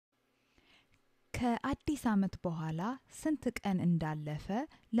ከአዲስ አመት በኋላ ስንት ቀን እንዳለፈ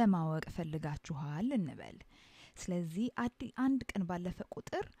ለማወቅ ፈልጋችኋል እንበል። ስለዚህ አንድ ቀን ባለፈ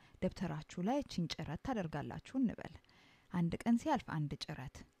ቁጥር ደብተራችሁ ላይ ጭረት ታደርጋላችሁ እንበል። አንድ ቀን ሲያልፍ አንድ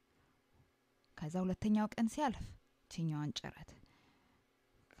ጭረት፣ ከዛ ሁለተኛው ቀን ሲያልፍ ጭኛዋን ጭረት፣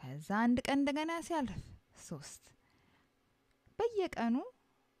 ከዛ አንድ ቀን እንደገና ሲያልፍ 3። በየቀኑ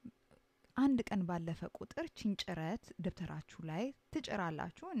አንድ ቀን ባለፈ ቁጥር ጭረት ደብተራችሁ ላይ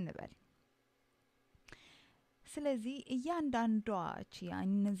ትጭራላችሁ እንበል። ስለዚህ እያንዳንዷ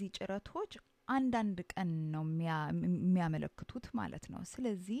እነዚህ ጭረቶች አንዳንድ ቀን ነው የሚያመለክቱት ማለት ነው።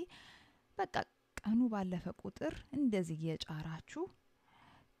 ስለዚህ በቃ ቀኑ ባለፈ ቁጥር እንደዚህ እየጫራችሁ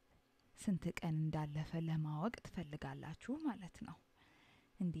ስንት ቀን እንዳለፈ ለማወቅ ትፈልጋላችሁ ማለት ነው።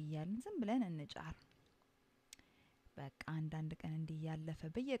 እንዲያልን ዝም ብለን እንጫር። በቃ አንዳንድ ቀን እንዲያለፈ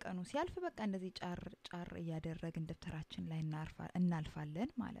በየቀኑ ሲያልፍ በቃ እንደዚህ ጫር እያደረግን ደብተራችን ላይ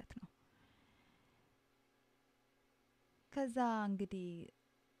እናልፋለን ማለት ነው። ከዛ እንግዲህ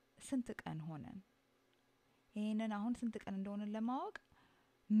ስንት ቀን ሆነን ይሄንን አሁን ስንት ቀን እንደሆነ ለማወቅ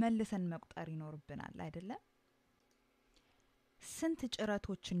መልሰን መቁጠር ይኖርብናል አይደለ? ስንት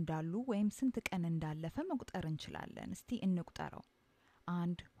ጭረቶች እንዳሉ ወይም ስንት ቀን እንዳለፈ መቁጠር እንችላለን። እስቲ እንቁጠረው።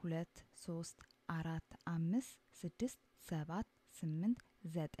 1 2 3 4 5 6 7 8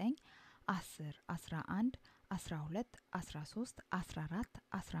 9 10 11 12 13 14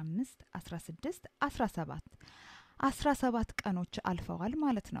 15 16 17 ቀኖች አልፈዋል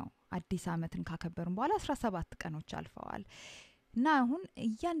ማለት ነው። አዲስ አመትን ካከበርን በኋላ 17 ቀኖች አልፈዋል እና አሁን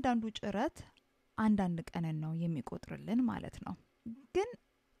እያንዳንዱ ጭረት አንዳንድ ቀን ነው የሚቆጥርልን ማለት ነው። ግን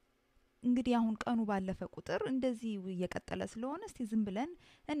እንግዲህ አሁን ቀኑ ባለፈ ቁጥር እንደዚህ እየቀጠለ ስለሆነ እስቲ ዝም ብለን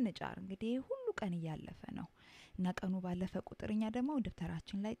እንጫር። እንግዲህ ሁሉ ቀን እያለፈ ነው እና ቀኑ ባለፈ ቁጥርኛ ደግሞ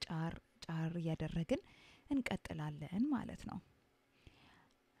ደብተራችን ላይ ጫር እያደረግን እንቀጥላለን ማለት ነው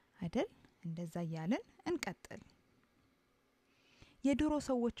አይደል? እንደዛ ያለን እንቀጥል። የድሮ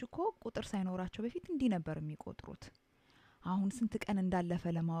ሰዎች እኮ ቁጥር ሳይኖራቸው በፊት እንዲህ ነበር የሚቆጥሩት። አሁን ስንት ቀን እንዳለፈ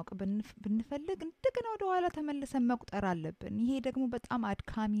ለማወቅ ብንፈልግ እንደገና ወደ ኋላ ተመልሰን መቁጠር አለብን። ይሄ ደግሞ በጣም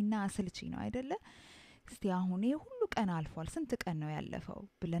አድካሚና አሰልቺ ነው አይደለ? እስቲ አሁን ይሄ ሁሉ ቀን አልፏል፣ ስንት ቀን ነው ያለፈው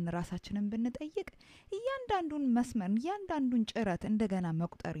ብለን ራሳችንን ብንጠይቅ እያንዳንዱን መስመር እያንዳንዱን ጭረት እንደገና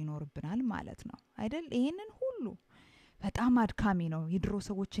መቁጠር ይኖርብናል ማለት ነው አይደል? ይሄንን ሁሉ በጣም አድካሚ ነው። የድሮ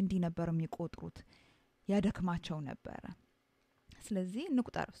ሰዎች እንዲህ ነበር የሚቆጥሩት፣ ያደክማቸው ነበር። ስለዚህ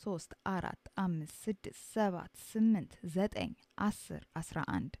እንቁጠር። 3 4 5 6 7 8 9 10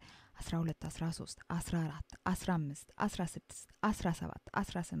 11 12 13 14 15 16 17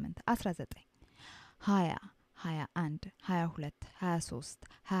 18 19 20 21 22 23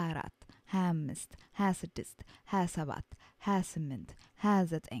 24 25 26 27 28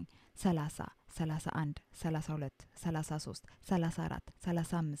 29 30 31 32 33 34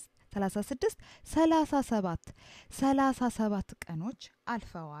 35 36 37 ቀኖች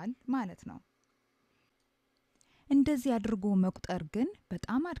አልፈዋል ማለት ነው። እንደዚህ አድርጎ መቁጠር ግን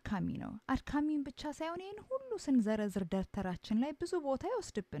በጣም አድካሚ ነው። አድካሚን ብቻ ሳይሆን ይሄን ሁሉ ስንዘረዝር ደብተራችን ላይ ብዙ ቦታ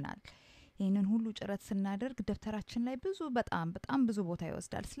ይወስድብናል። ይሄንን ሁሉ ጭረት ስናደርግ ደብተራችን ላይ በጣም ብዙ ቦታ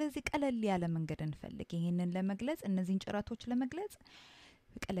ይወስዳል። ስለዚህ ቀለል ያለ መንገድ እንፈልግ። ይሄንን ለመግለጽ እነዚህን ጭረቶች ለመግለጽ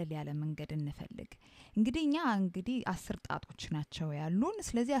ቀለል ያለ መንገድ እንፈልግ። እንግዲህ 10 ጣቶች ናቸው ያሉን።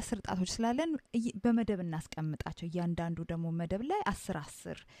 ስለዚህ 10 ጣቶች ስላለን በመደብ እናስቀምጣቸው። እያንዳንዱ ደግሞ መደብ ላይ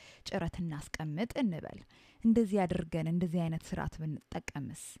 10 ጭረት እናስቀምጥ እንበል። እንደዚህ አድርገን እንደዚህ አይነት ስርዓት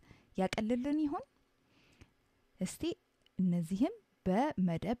ብንጠቀምስ ያቀልልን ይሆን? እስቲ እነዚህም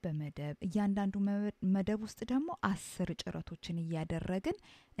በመደብ እያንዳንዱ መደብ ውስጥ ደግሞ 10 ጭረቶችን እያደረግን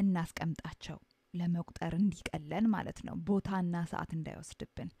እናስቀምጣቸው። ለመቁጠር እንዲቀለን ማለት ነው። ቦታና ሰዓት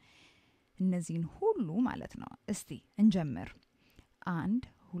እንዳይወስድብን እነዚህን ሁሉ ማለት ነው። እስቲ እንጀምር። 1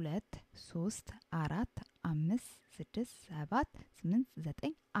 2 3 4 5 6 7 8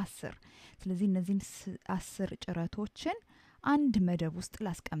 9 10 ስለዚህ እነዚህን 10 ጭረቶችን አንድ መደብ ውስጥ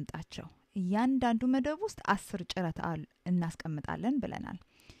ላስቀምጣቸው። እያንዳንዱ መደብ ውስጥ 10 ጭረት እናስቀምጣለን ብለናል።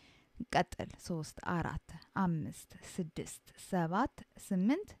 ቀጥል 3 4 5 6 7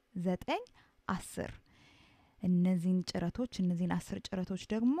 8 9 10 እነዚህን 10 ጭረቶች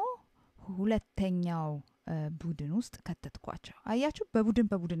ደግሞ ሁለተኛው ቡድን ውስጥ ከተትኳቸው። አያችሁ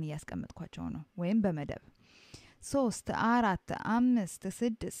በቡድን እያስቀመጥኳቸው ነው ወይም በመደብ 3 4 5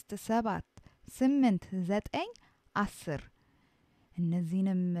 6 7 8 9 10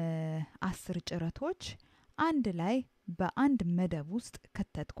 እነዚህንም 10 ጭረቶች አንድ ላይ በአንድ መደብ ውስጥ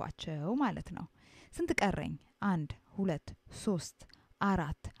ከተትኳቸው ማለት ነው። ስንት ቀረኝ? 1 2 3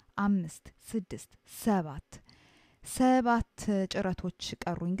 4 5 6 7 ሰባት ጭረቶች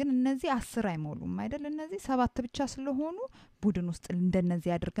ቀሩኝ ግን እነዚህ 10 አይሞሉም አይደል እነዚህ 7 ብቻ ስለሆኑ ቡድን ውስጥ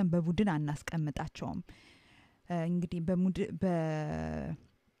እንደነዚህ አድርገን በቡድን አናስቀምጣቸውም እንግዲህ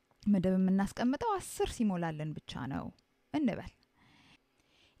በመደብ የምናስቀምጠው 10 ሲሞላልን ብቻ ነው እንበል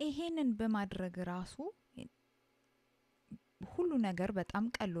ይሄንን በማድረግ ራሱ ሁሉ ነገር በጣም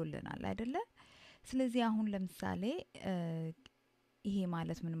ቀሎልናል አይደለ ስለዚህ አሁን ለምሳሌ ይሄ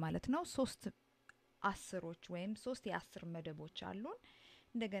ማለት ምን ማለት ነው 3 10ዎች ወይም 3 የ10 መደቦች አሉን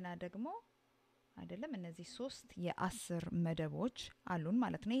እንደገና ደግሞ አይደለም እነዚህ 3 የ10 መደቦች አሉን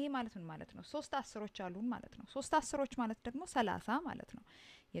ማለት ነው ይሄ ማለት ምን ማለት ነው 3 10ዎች አሉን ማለት ነው 3 10ዎች ማለት ደግሞ 30 ማለት ነው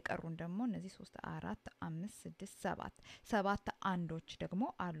የቀሩን ደግሞ እነዚህ 3 4 5 6 7 7 አንዶች ደግሞ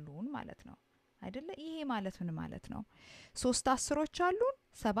አሉን ማለት ነው አይደለ ይሄ ማለት ምን ማለት ነው 3 10ዎች አሉን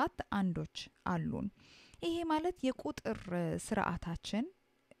 7 አንዶች አሉን ይሄ ማለት የቁጥር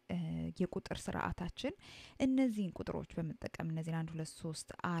ስርዓታችን እነዚህን ቁጥሮች በመጠቀም እነዚህን 1 2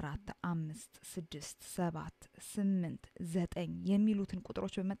 3 4 5 6 7 8 9 የሚሉትን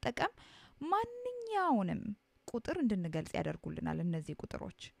ቁጥሮች በመጠቀም ማንኛውንም ቁጥር እንድንገልጽ ያደርጉልናል እነዚህ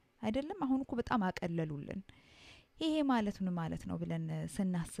ቁጥሮች አይደለም አሁን እኮ በጣም አቀለሉልን ይሄ ማለት ምን ማለት ነው ብለን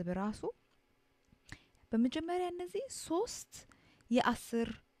ስናስብ ራሱ በመጀመሪያ እነዚህ 3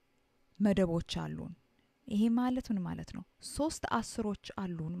 የ10 መደቦች አሉን ይሄ ማለት ምን ማለት ነው 3 10ዎች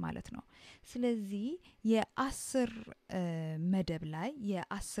አሉን ማለት ነው ስለዚህ የ10 መደብ ላይ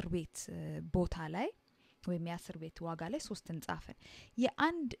የ10 ቤት ቦታ ላይ ወይም የ10 ቤት ዋጋ ላይ 3 እንጻፈን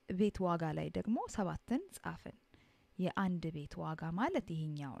የአንድ ቤት ዋጋ ላይ ደግሞ 7ን ጻፈን የአንድ ቤት ዋጋ ማለት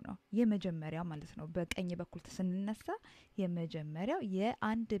ይሄኛው ነው የመጀመሪያው ማለት ነው በቀኝ በኩል ተስንነሳ የመጀመሪያው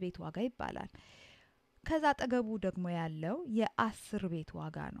የአንድ ቤት ዋጋ ይባላል ከዛ አጠገቡ ደግሞ ያለው የ10 ቤት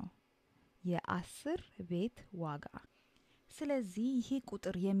ዋጋ ነው የ10 ቤት ዋጋ ስለዚህ ይሄ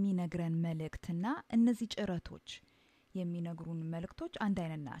ቁጥር የሚነግረን መልእክትና እነዚህ ጭረቶች የሚነግሩን መልእክቶች አንድ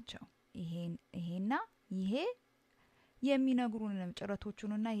አይነት ናቸው ይሄና ይሄ የሚነግሩን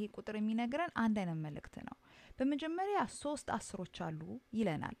ጭረቶቹንና ይሄ ቁጥር የሚነግረን አንድ አይነት መልእክት ነው በመጀመሪያ 3 10ዎች አሉ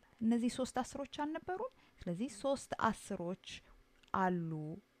ይለናል እነዚህ 3 10ዎች አልነበሩም ስለዚህ 3 10ዎች አሉ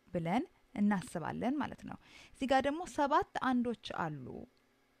ብለን እናስባለን ማለት ነው እዚህ ጋር ደግሞ 7 አንዶች አሉ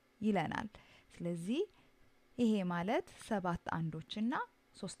ይለናል ስለዚህ ይሄ ማለት 7 አንዶችና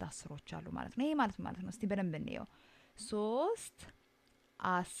 3 10ዎች አሉ ማለት ነው ይሄ ማለት ነው እስቲ በደንብ እንየው 3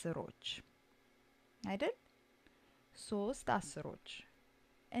 10ዎች አይደል 3 10ዎች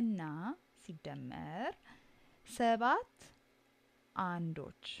እና ሲደመር 7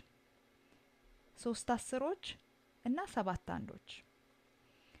 አንዶች 3 10ዎች እና 7 አንዶች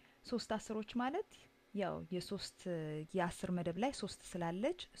 3 10ዎች ማለት ያው የ10 መደብ ላይ 3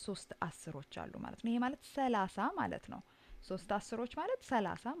 ስላለች 3 10ዎች አሉ ማለት ነው ይሄ ማለት 30 ማለት ነው 3 10ዎች ማለት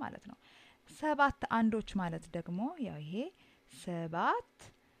 30 ማለት ነው 7 አንዶች ማለት ደግሞ ያው ይሄ 7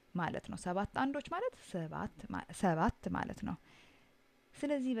 ማለት ነው 7 አንዶች ማለት 7 ማለት ነው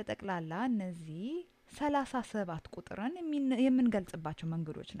ስለዚህ በጠቅላላ እነዚህ 37 ቁጥርን የምንገልጽባቸው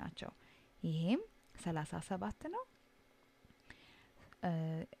መንገዶች ናቸው ይሄም 37 ነው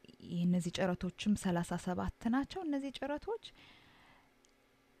እነዚህ ጭረቶችም 37 ናቸው እነዚህ ጭረቶች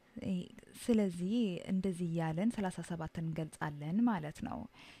ስለዚህ እንደዚህ ያለን 37ን እንገልጻለን ማለት ነው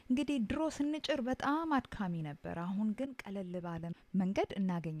እንግዲህ ድሮ ስንጭር በጣም አድካሚ ነበር አሁን ግን ቀለል ባለ መንገድ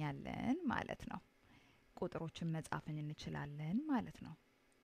እናገኛለን ማለት ነው ቁጥሮችን መጻፍን እንችላለን ማለት ነው